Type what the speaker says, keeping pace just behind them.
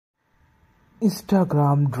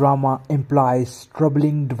Instagram drama implies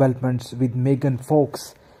troubling developments with Megan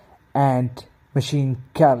Fox and Machine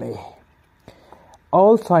Kelly.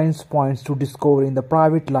 All signs point to discovering the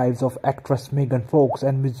private lives of actress Megan Fox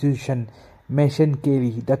and musician Machine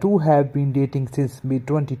Kelly. The two have been dating since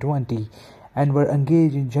mid-2020 and were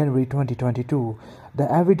engaged in January 2022.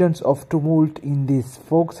 The evidence of tumult in this: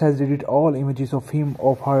 Fox has deleted all images of him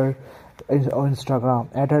of her on Instagram,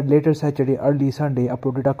 and her later Saturday, early Sunday,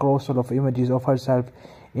 uploaded a carousel of images of herself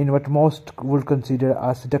in what most would consider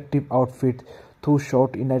a seductive outfit, though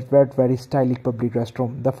shot in a very stylish public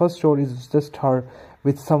restroom. The first shot is just her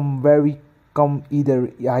with some very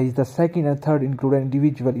either eyes. The second and third include an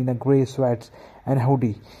individual in a grey sweats and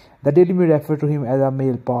hoodie. The Daily Mail referred to him as a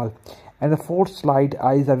male Paul. And the fourth slide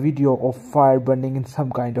is a video of fire burning in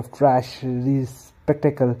some kind of trash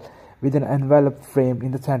spectacle with an envelope frame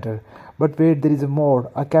in the center. But wait, there is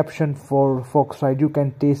more. A caption for Fox side: "You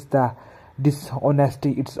can taste the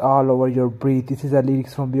dishonesty, it's all over your breath." This is a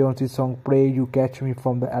lyrics from Beyonce's song Pray You Catch Me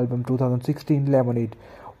from the album 2016 Lemonade,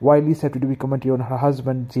 widely said to be commented on her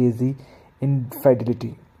husband Jay-Z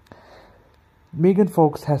infidelity. Megan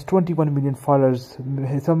Fox has 21 million followers.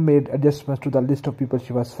 Some made adjustments to the list of people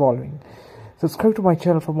she was following. Subscribe to my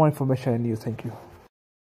channel for more information and news. Thank you.